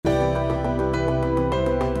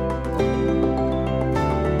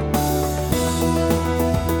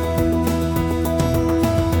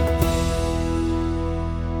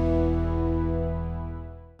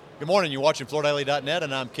morning. You're watching FloorDaily.net,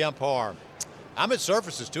 and I'm Kemp Harr. I'm at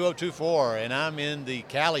Surfaces 2024, and I'm in the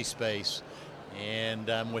Cali space, and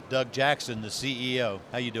I'm with Doug Jackson, the CEO.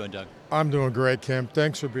 How you doing, Doug? I'm doing great, Kemp.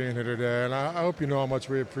 Thanks for being here today, and I hope you know how much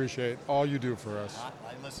we appreciate all you do for us.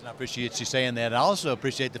 Listen, I appreciate you saying that. I also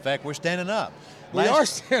appreciate the fact we're standing up. We are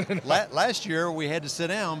standing up. Last year, we had to sit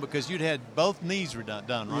down because you'd had both knees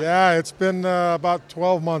done, right? Yeah, it's been about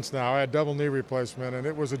 12 months now. I had double knee replacement, and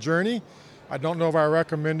it was a journey. I don't know if I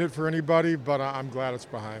recommend it for anybody, but I'm glad it's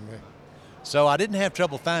behind me. So I didn't have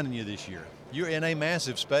trouble finding you this year. You're in a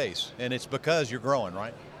massive space, and it's because you're growing,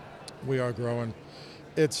 right? We are growing.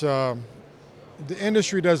 It's the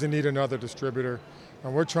industry doesn't need another distributor,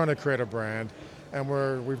 and we're trying to create a brand.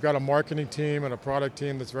 And we've got a marketing team and a product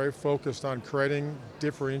team that's very focused on creating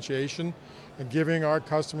differentiation and giving our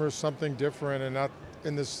customers something different, and not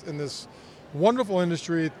in this wonderful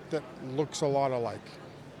industry that looks a lot alike.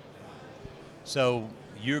 So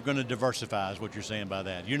you're going to diversify, is what you're saying by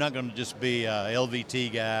that. You're not going to just be a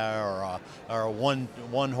LVT guy or a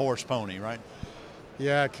one horse pony, right?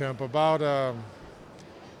 Yeah, Kemp.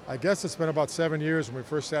 I guess it's been about 7 years when we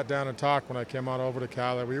first sat down and talked when I came on over to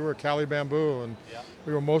Cali. We were Cali Bamboo, and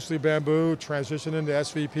we were mostly bamboo, transitioned into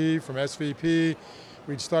SVP. From SVP,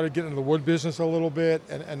 we started getting into the wood business a little bit,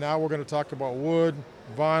 and now we're going to talk about wood,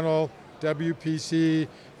 vinyl, WPC.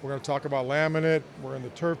 We're going to talk about laminate. We're in the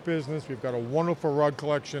turf business. We've got a wonderful rug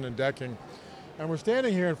collection and decking. And we're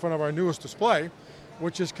standing here in front of our newest display,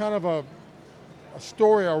 which is kind of a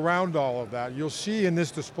story around all of that. You'll see in this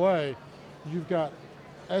display, you've got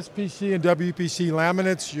SPC and WPC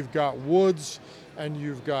laminates, you've got woods, and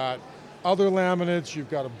you've got other laminates, you've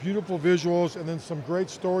got beautiful visuals, and then some great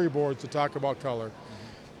storyboards to talk about color.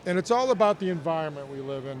 And it's all about the environment we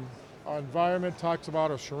live in. Our environment talks about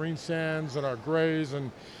our serene sands and our grays,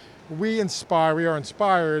 and we are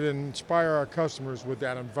inspired and inspire our customers with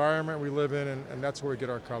that environment we live in, and that's where we get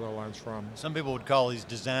our color lines from. Some people would call these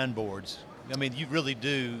design boards. I mean, you really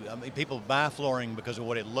do. I mean, people buy flooring because of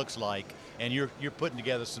what it looks like, and you're putting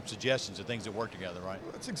together some suggestions of things that work together, right?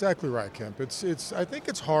 That's exactly right, Kemp. I think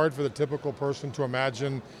it's hard for the typical person to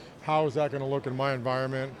imagine how is that going to look in my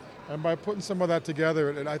environment, and by putting some of that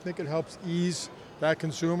together, I think it helps ease that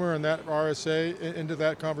consumer and that RSA into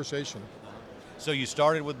that conversation. So you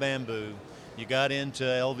started with bamboo, you got into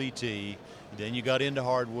LVT, then you got into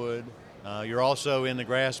hardwood. You're also in the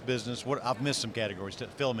grass business. I've missed some categories.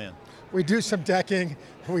 Fill them in. We do some decking.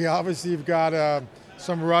 We obviously have got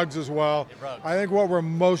some rugs as well. Rugs. I think what we're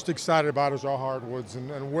most excited about is our hardwoods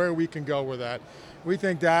and where we can go with that. We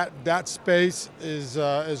think that space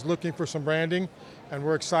is looking for some branding, and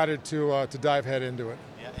we're excited to dive head into it.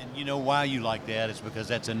 Yeah, and you know why you like that? It's because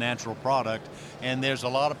that's a natural product, and there's a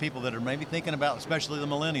lot of people that are maybe thinking about, especially the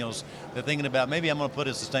millennials, they're thinking about maybe I'm going to put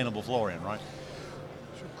a sustainable floor in, right?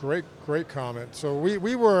 Great comment. So we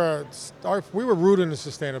were rooted in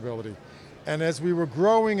sustainability, and as we were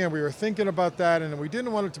growing and we were thinking about that, and we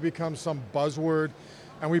didn't want it to become some buzzword,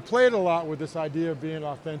 and we played a lot with this idea of being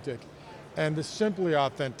authentic, and the simply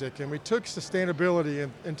authentic, and we took sustainability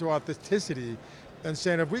into authenticity, and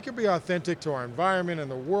saying if we can be authentic to our environment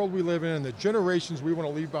and the world we live in and the generations we want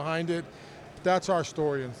to leave behind it, that's our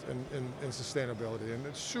story in sustainability, and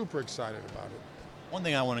it's super excited about it. One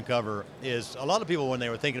thing I want to cover is a lot of people, when they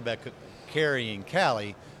were thinking about carrying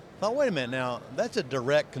Cali, thought, wait a minute now, that's a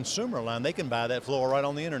direct consumer line. They can buy that floor right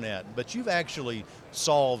on the internet. But you've actually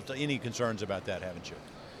solved any concerns about that, haven't you?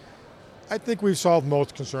 I think we've solved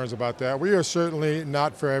most concerns about that. We are certainly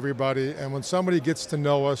not for everybody, and when somebody gets to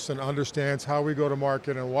know us and understands how we go to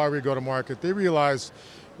market and why we go to market, they realize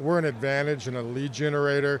we're an advantage and a lead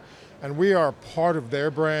generator, and we are part of their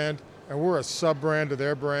brand, and we're a sub-brand of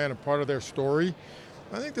their brand and part of their story.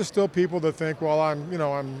 I think there's still people that think, well,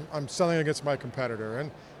 I'm selling against my competitor, and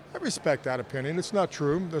I respect that opinion. It's not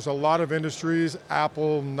true. There's a lot of industries,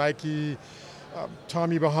 Apple, Nike,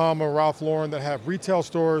 Tommy Bahama, Ralph Lauren, that have retail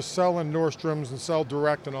stores, sell in Nordstrom's and sell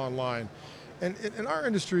direct and online. And our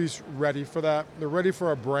industry's ready for that. They're ready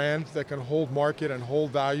for a brand that can hold market and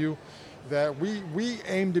hold value, that we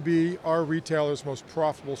aim to be our retailer's most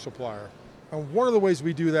profitable supplier. And one of the ways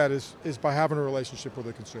we do that is by having a relationship with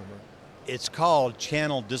the consumer. It's called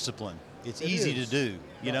channel discipline. It's easy to do,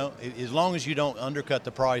 you know, as long as you don't undercut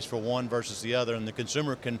the price for one versus the other, and the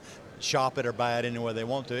consumer can shop it or buy it anywhere they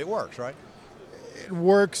want to. It works, right? It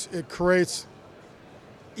works. It creates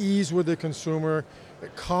ease with the consumer,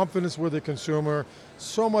 confidence with the consumer.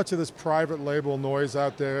 So much of this private label noise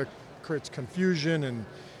out there creates confusion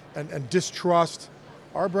and distrust.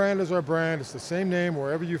 Our brand is our brand. It's the same name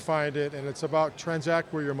wherever you find it, and it's about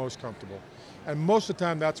transact where you're most comfortable. And most of the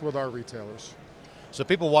time, that's with our retailers. So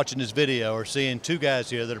people watching this video are seeing two guys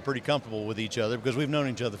here that are pretty comfortable with each other because we've known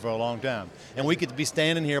each other for a long time. And we could be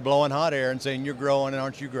standing here blowing hot air and saying, you're growing and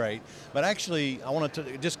aren't you great? But actually, I want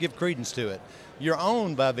to just give credence to it. You're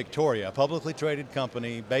owned by Victoria, a publicly traded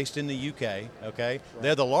company based in the UK, okay? Right.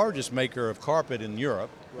 They're the largest maker of carpet in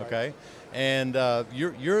Europe, right. Okay? And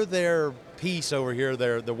you're their piece over here,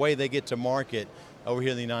 the way they get to market over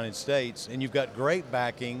here in the United States, and you've got great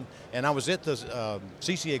backing. And I was at the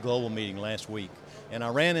CCA Global meeting last week, and I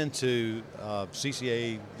ran into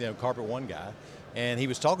CCA, Carpet One guy, and he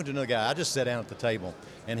was talking to another guy. I just sat down at the table,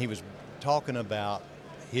 and he was talking about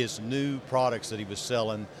his new products that he was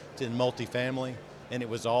selling in multifamily, and it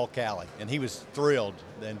was all Cali, and he was thrilled.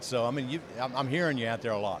 And so, I mean, I'm hearing you out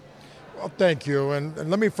there a lot. Well, thank you, and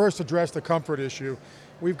let me first address the comfort issue.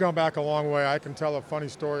 We've gone back a long way. I can tell a funny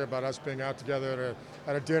story about us being out together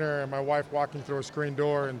at a dinner and my wife walking through a screen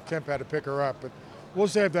door and Kemp had to pick her up, but we'll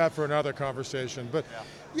save that for another conversation. But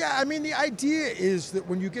yeah, I mean, the idea is that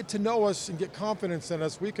when you get to know us and get confidence in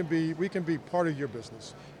us, we can be part of your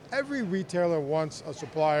business. Every retailer wants a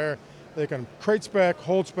supplier they can crate spec,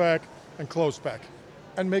 hold spec, and close spec,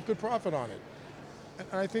 and make good profit on it.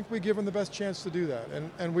 And I think we give them the best chance to do that.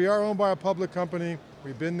 And we are owned by a public company.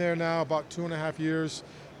 We've been there now about 2.5 years.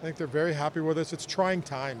 I think they're very happy with us. It's trying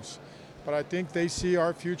times, but I think they see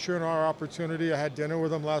our future and our opportunity. I had dinner with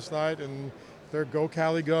them last night, and they're go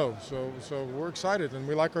Cali go. So we're excited, and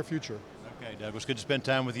we like our future. Okay, Doug, it was good to spend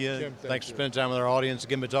time with you. Kim, Thanks for spending time with our audience.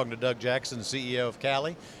 Again, we're talking to Doug Jackson, the CEO of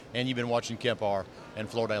Cali, and you've been watching Kemp R and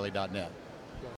FloorDaily.net.